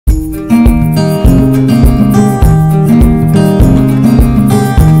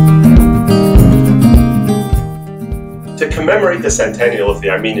commemorate the centennial of the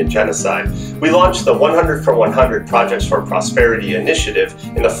Armenian Genocide, we launched the 100 for 100 Projects for Prosperity initiative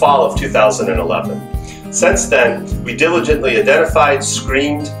in the fall of 2011. Since then, we diligently identified,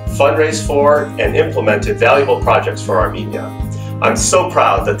 screened, fundraised for, and implemented valuable projects for Armenia. I'm so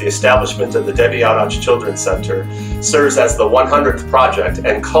proud that the establishment of the Debi Arach Children's Center serves as the 100th project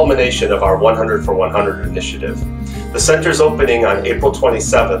and culmination of our 100 for 100 initiative. The center's opening on April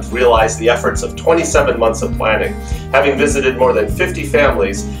 27th realized the efforts of 27 months of planning, having visited more than 50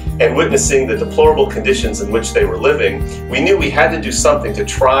 families and witnessing the deplorable conditions in which they were living. We knew we had to do something to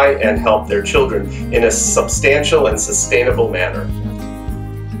try and help their children in a substantial and sustainable manner.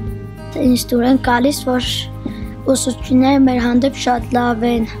 Ուսուցիչները մեր հանդեպ շատ լավ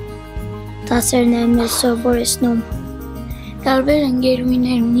են, դասերն են մեզ սովորեցնում, տարբեր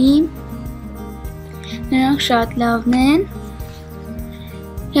ընկերուհիներ ունի, նրանք շատ լավն են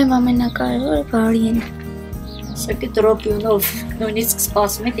և ամենակարևորը բարի են։ Սրտի տրոփյունով նույնիսկ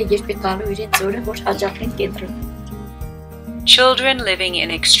սպասում եք, երբ է գալու իրենց օրը, որ հաճախեն կենտրոն։ Children living in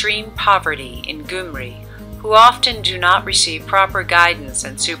extreme poverty in Gyumri, who often do not receive proper guidance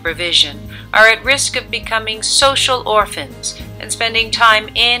and supervision, are at risk of becoming social orphans and spending time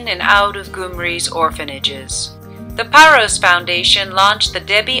in and out of Gyumri's orphanages. The Paros Foundation launched the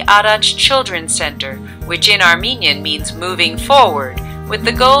Debi Arach Children's Center, which in Armenian means moving forward, with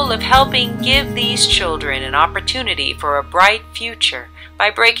the goal of helping give these children an opportunity for a bright future by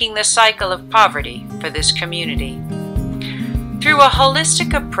breaking the cycle of poverty for this community. Through a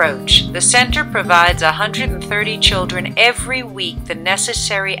holistic approach, the center provides 130 children every week the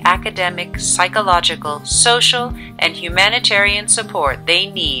necessary academic, psychological, social, and humanitarian support they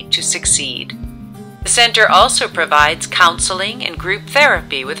need to succeed. The center also provides counseling and group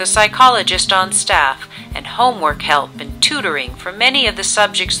therapy with a psychologist on staff and homework help and tutoring for many of the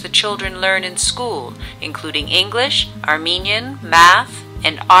subjects the children learn in school, including English, Armenian, math,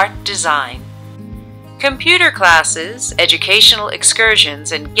 and art design. Computer classes, educational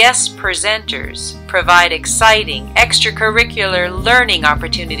excursions, and guest presenters provide exciting extracurricular learning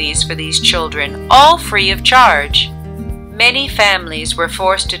opportunities for these children, all free of charge. Many families were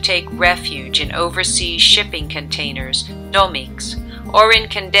forced to take refuge in overseas shipping containers, domiks, or in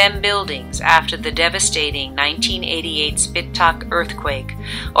condemned buildings after the devastating 1988 Spitak earthquake,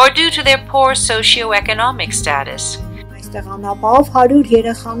 or due to their poor socio-economic status. Ստեղանաբավ 100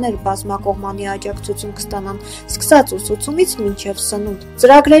 երեխաներ բազմակողմանի աջակցություն կստանան սկսած ուսուցումից մինչև սնունդ։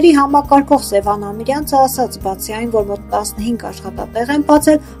 Ծրագրերի համակարգող Սևան Ամիրյանցը ասաց, բացի այն, որ մոտ 15 աշխատատեղ են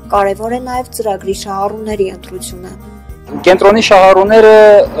բացել, կարևոր է նաև ծրագրի շահառուների ընտրությունը։ Կենտրոնի շահառուները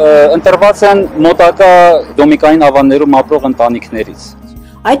ընտրված են մոտակա դոմիկային ավաններում ապրող ընտանիքներից։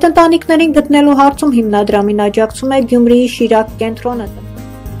 Այդ ընտանիքներին գտնելու հարցում հիմնադրամին աջակցում է Gyumriի Շիրակ կենտրոնը։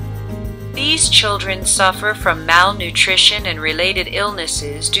 These children suffer from malnutrition and related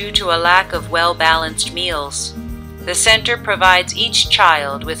illnesses due to a lack of well-balanced meals. The center provides each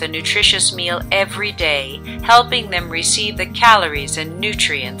child with a nutritious meal every day, helping them receive the calories and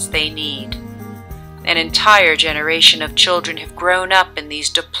nutrients they need. An entire generation of children have grown up in these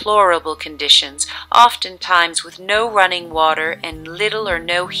deplorable conditions, oftentimes with no running water and little or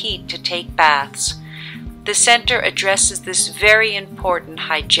no heat to take baths. The center addresses this very important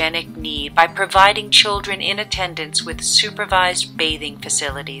hygienic need by providing children in attendance with supervised bathing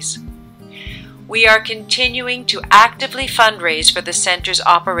facilities. We are continuing to actively fundraise for the center's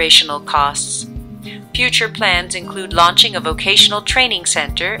operational costs. Future plans include launching a vocational training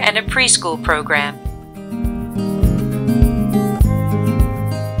center and a preschool program.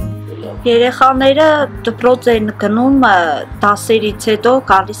 Երեխաները դպրոց են գնում, դասերից հետո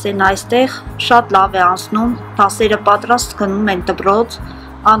գալիս են այստեղ, շատ լավ է անցնում, դասերը պատրաստ գնում են դպրոց,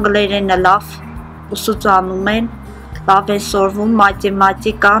 անգլերենը լավ ուսուցանում են, լավ են սորվում,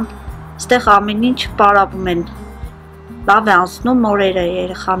 մաթեմատիկան, այստեղ ամեն ինչ պարապում են, լավ է անցնում օրերը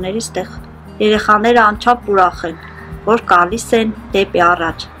երեխաների այստեղ, երեխաները անչափ ուրախ են, որ գալիս են դեպի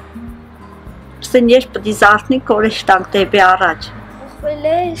առաջ, ասեն երբ պտի զարթնի կորեշ տանք դեպի առաջ։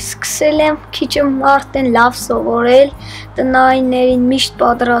 Սկսել եմ քիչ արդեն լավ սովորել, տնայիններին միշտ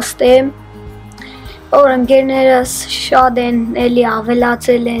պատրաստ եմ, որ ընկերներս շատ են, էլի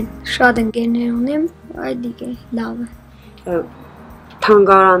ավելացել են, շատ ընկերներ ունեմ, այդիկ է, լավ է։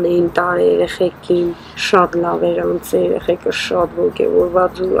 Թանգարան էին տար երեխեքին, շատ լավ էր անցել, երեխեքը շատ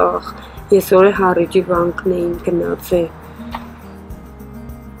ոգևորված ու ախ, ես օրը Հարիջի վանքն էին գնացել։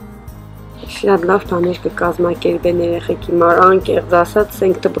 Շատ լավ բաներ կկազմակերպեն երեխեքի համար, անկեղծ ասած,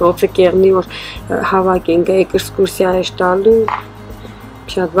 ասենք դպրոցը կեղնի, որ հավաքենք էքսկուրսիա է տալու,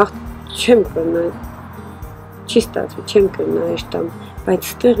 շատ վաղ չեմ կրնա, չի ստացվի, չեմ կրնա էշտամ, բայց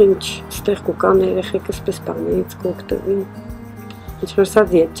ստեղ ինչ, ստեղ կուկան երեխեքը սպես բաներից կօգտվին,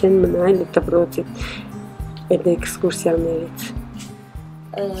 Ինչորսած ետ չեն մնա այլ դպրոցի այդ էքսկուրսիաներից։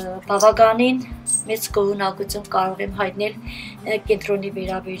 Բավականին մեծ գոհունակություն կարող եմ հայտնել կենտրոնի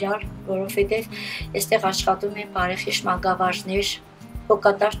վերաբերյալ, որովհետև այստեղ աշխատում են բարեխիղճ մանկավարժներ,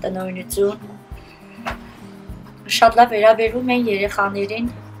 հոգատար տնօրինություն, շատ լավ վերաբերվում են երեխաներին,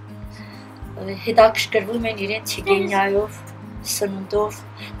 հետաքրքրվում են իրենց հիգիենայով, սնունդով,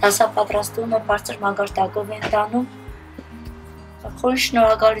 դասապատրաստումը բարձր մակարդակով են տանում։ Խորին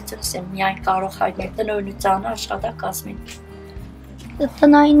շնորհակալություն եմ միայն կարող հայտնել տնօրինությանը, աշխատակազմին։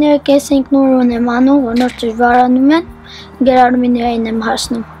 Տնայինները կես 5 նոր ունեմ անում, որ նոր ճշվարանում են, գերարմիներին եմ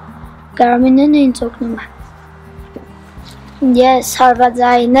հասնում, գերարմիներն ինձ օգնում են։ Ես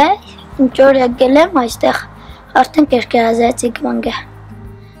հարվածային է, ինչ որ եկել եմ այստեղ, արդեն կերկերազայցիկ վանգ է։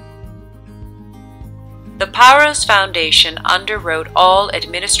 The Paros Foundation underwrote all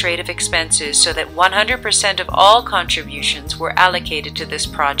administrative expenses so that 100% of all contributions were allocated to this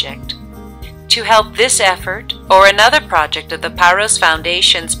project. To help this effort, or another project of the Paros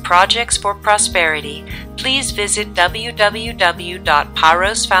Foundation's Projects for Prosperity, please visit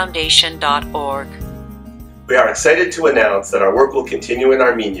www.parosfoundation.org. We are excited to announce that our work will continue in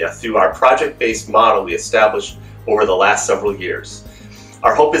Armenia through our project-based model we established over the last several years.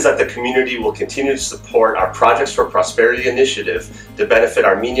 Our hope is that the community will continue to support our Projects for Prosperity initiative to benefit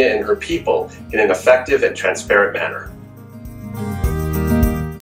Armenia and her people in an effective and transparent manner.